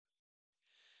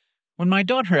When my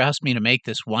daughter asked me to make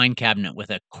this wine cabinet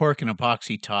with a cork and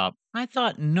epoxy top, I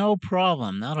thought, no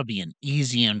problem, that'll be an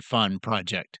easy and fun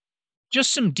project.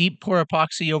 Just some deep pour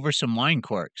epoxy over some wine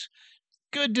corks.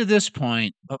 Good to this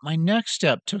point, but my next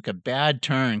step took a bad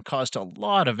turn, caused a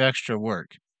lot of extra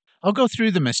work. I'll go through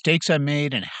the mistakes I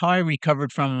made and how I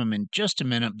recovered from them in just a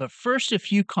minute, but first, a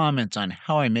few comments on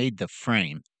how I made the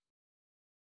frame.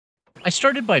 I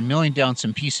started by milling down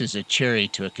some pieces of cherry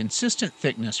to a consistent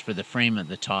thickness for the frame at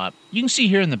the top. You can see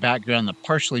here in the background the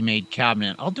partially made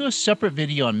cabinet. I'll do a separate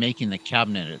video on making the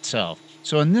cabinet itself.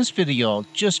 So in this video, I'll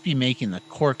just be making the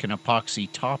cork and epoxy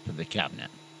top of the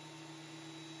cabinet.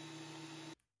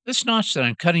 This notch that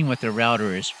I'm cutting with the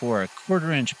router is for a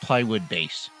 1/4 inch plywood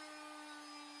base.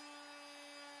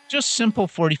 Just simple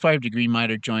 45-degree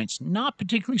miter joints, not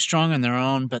particularly strong on their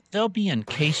own, but they'll be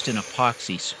encased in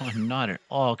epoxy, so I'm not at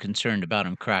all concerned about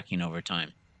them cracking over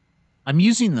time. I'm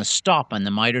using the stop on the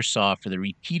miter saw for the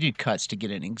repeated cuts to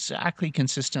get an exactly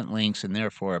consistent length and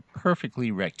therefore a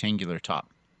perfectly rectangular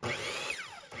top.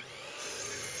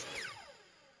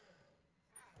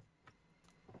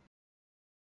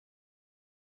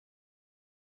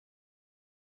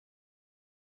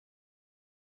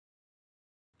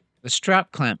 The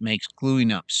strap clamp makes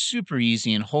gluing up super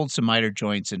easy and holds the miter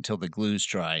joints until the glue's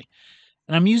dry.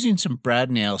 And I'm using some brad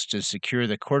nails to secure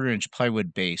the 1/4 inch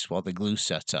plywood base while the glue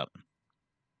sets up.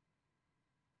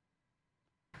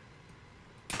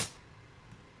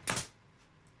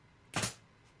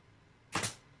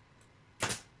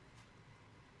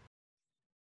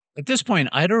 At this point,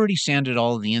 I'd already sanded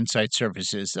all of the inside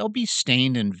surfaces. They'll be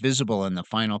stained and visible in the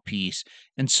final piece.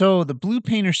 And so the blue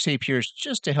painter's tape here is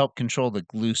just to help control the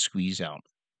glue squeeze out.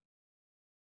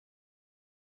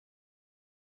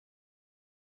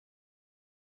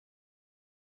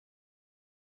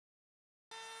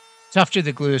 So after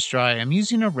the glue is dry, I'm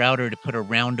using a router to put a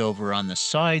round over on the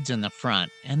sides and the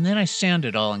front, and then I sand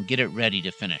it all and get it ready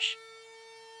to finish.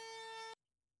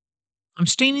 I'm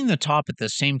staining the top at the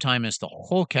same time as the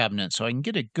whole cabinet so I can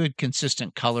get a good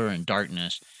consistent color and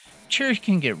darkness. Cherry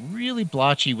can get really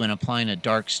blotchy when applying a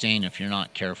dark stain if you're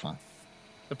not careful.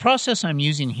 The process I'm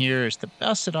using here is the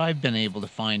best that I've been able to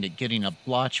find at getting a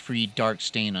blotch-free dark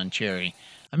stain on cherry.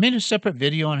 I made a separate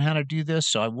video on how to do this,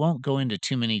 so I won't go into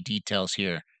too many details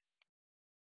here.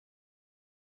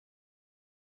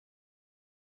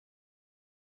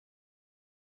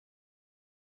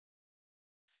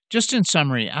 Just in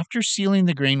summary, after sealing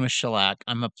the grain with shellac,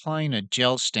 I'm applying a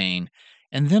gel stain,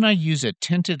 and then I use a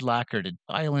tinted lacquer to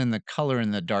dial in the color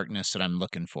and the darkness that I'm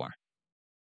looking for.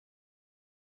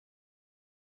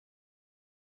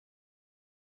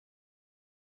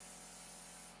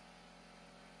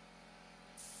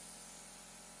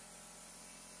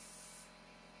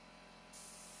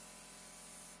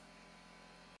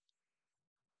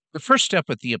 The first step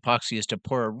with the epoxy is to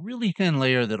pour a really thin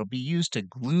layer that'll be used to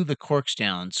glue the corks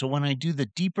down, so when I do the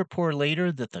deeper pour later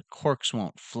that the corks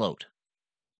won't float.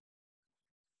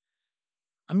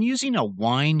 I'm using a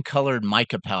wine-colored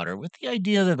mica powder with the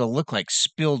idea that it'll look like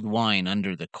spilled wine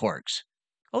under the corks.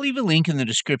 I'll leave a link in the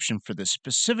description for the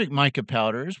specific mica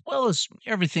powder as well as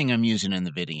everything I'm using in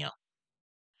the video.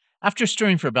 After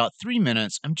stirring for about 3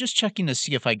 minutes, I'm just checking to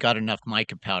see if I got enough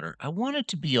mica powder. I want it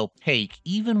to be opaque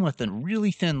even with a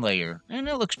really thin layer, and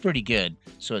it looks pretty good,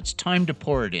 so it's time to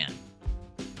pour it in.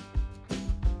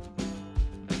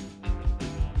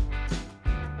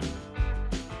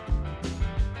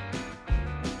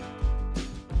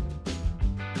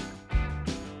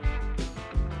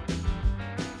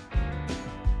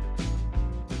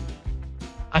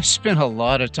 I spent a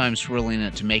lot of time swirling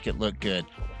it to make it look good.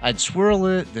 I'd swirl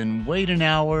it, then wait an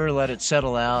hour, let it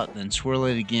settle out, then swirl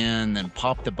it again, then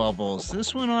pop the bubbles.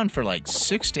 This went on for like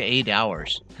 6 to 8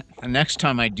 hours. The next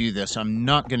time I do this, I'm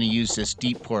not going to use this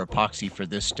deep pour epoxy for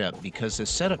this step because the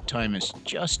setup time is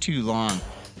just too long.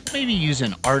 Maybe use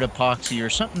an art epoxy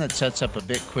or something that sets up a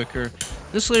bit quicker.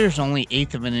 This layer is only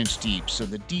 1/8 of an inch deep, so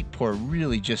the deep pour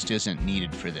really just isn't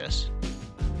needed for this.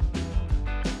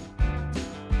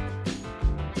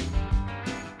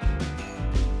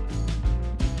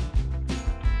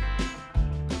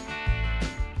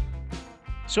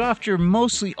 So after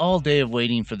mostly all day of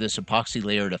waiting for this epoxy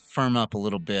layer to firm up a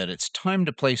little bit, it's time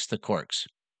to place the corks.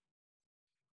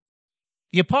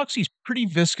 The epoxy is pretty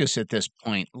viscous at this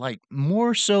point, like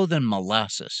more so than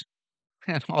molasses.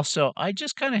 And also, I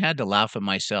just kind of had to laugh at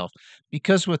myself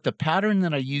because with the pattern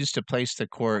that I used to place the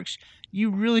corks, you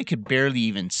really could barely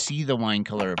even see the wine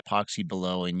color epoxy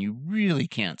below, and you really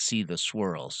can't see the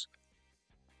swirls.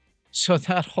 So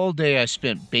that whole day I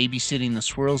spent babysitting the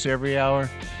swirls every hour,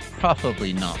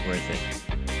 probably not worth it.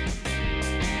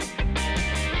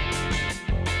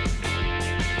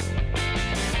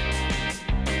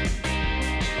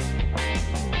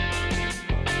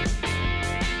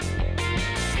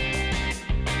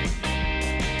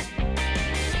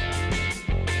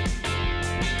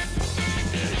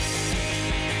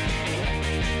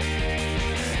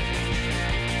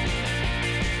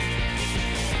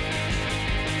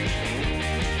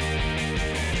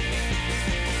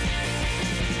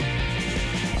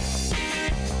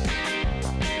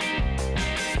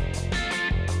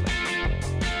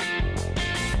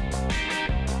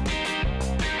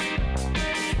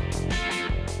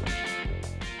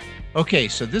 Okay,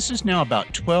 so this is now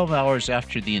about 12 hours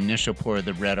after the initial pour of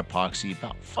the red epoxy,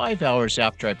 about 5 hours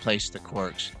after I placed the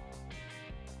corks.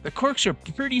 The corks are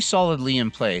pretty solidly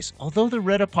in place, although the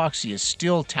red epoxy is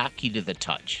still tacky to the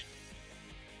touch.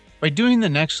 By doing the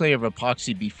next layer of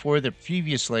epoxy before the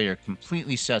previous layer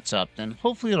completely sets up, then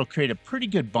hopefully it'll create a pretty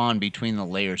good bond between the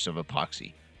layers of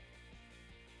epoxy.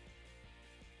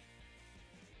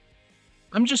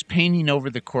 I'm just painting over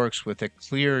the corks with a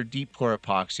clear, deep pour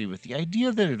epoxy with the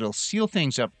idea that it'll seal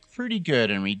things up pretty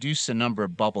good and reduce the number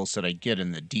of bubbles that I get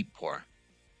in the deep pour.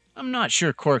 I'm not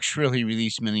sure corks really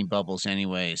release many bubbles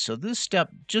anyway, so this step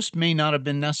just may not have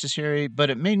been necessary, but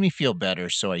it made me feel better,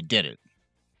 so I did it.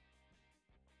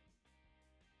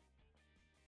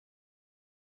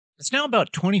 It's now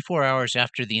about 24 hours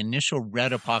after the initial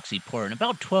red epoxy pour and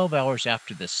about 12 hours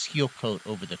after the seal coat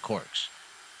over the corks.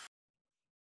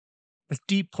 The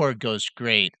deep pour goes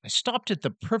great. I stopped at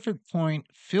the perfect point,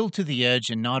 filled to the edge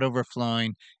and not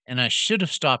overflowing, and I should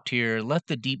have stopped here, let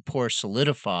the deep pour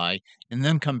solidify, and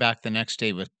then come back the next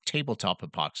day with tabletop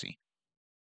epoxy.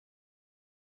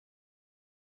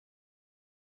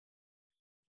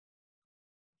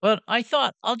 But I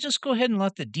thought I'll just go ahead and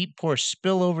let the deep pour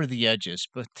spill over the edges,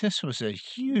 but this was a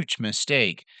huge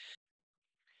mistake.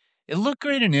 It looked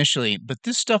great initially, but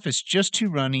this stuff is just too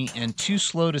runny and too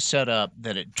slow to set up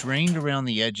that it drained around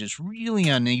the edges really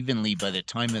unevenly by the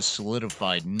time it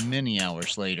solidified many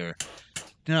hours later.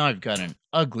 Now I've got an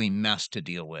ugly mess to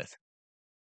deal with.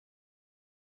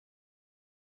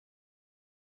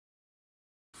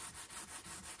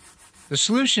 The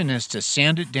solution is to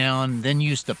sand it down, then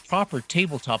use the proper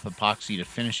tabletop epoxy to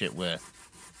finish it with.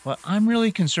 But I'm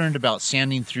really concerned about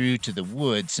sanding through to the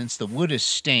wood since the wood is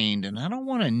stained and I don't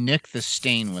want to nick the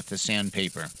stain with the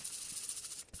sandpaper.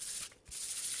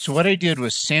 So what I did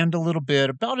was sand a little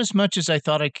bit, about as much as I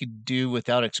thought I could do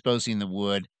without exposing the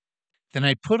wood. Then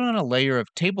I put on a layer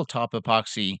of tabletop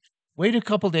epoxy, wait a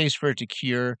couple days for it to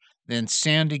cure, then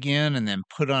sand again and then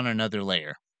put on another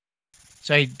layer.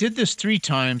 So I did this 3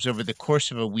 times over the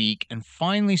course of a week and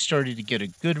finally started to get a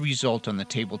good result on the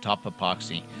tabletop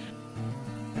epoxy.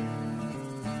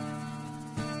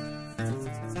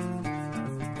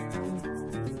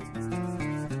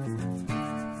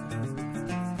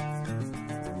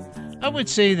 I would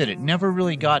say that it never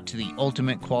really got to the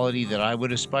ultimate quality that I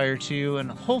would aspire to,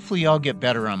 and hopefully I'll get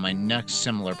better on my next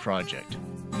similar project.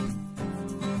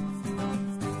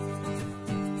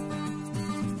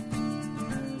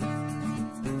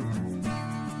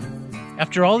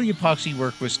 After all the epoxy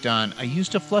work was done, I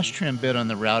used a flush trim bit on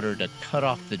the router to cut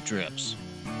off the drips.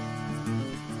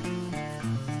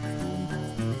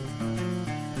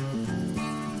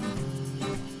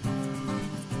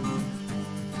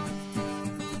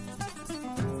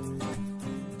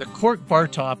 The cork bar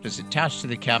top is attached to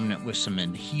the cabinet with some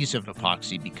adhesive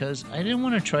epoxy because I didn't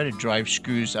want to try to drive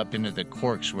screws up into the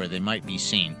corks where they might be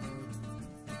seen.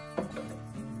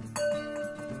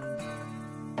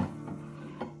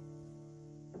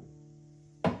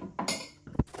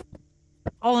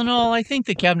 All in all, I think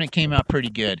the cabinet came out pretty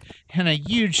good, and a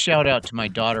huge shout out to my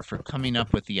daughter for coming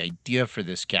up with the idea for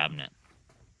this cabinet.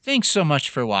 Thanks so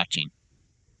much for watching.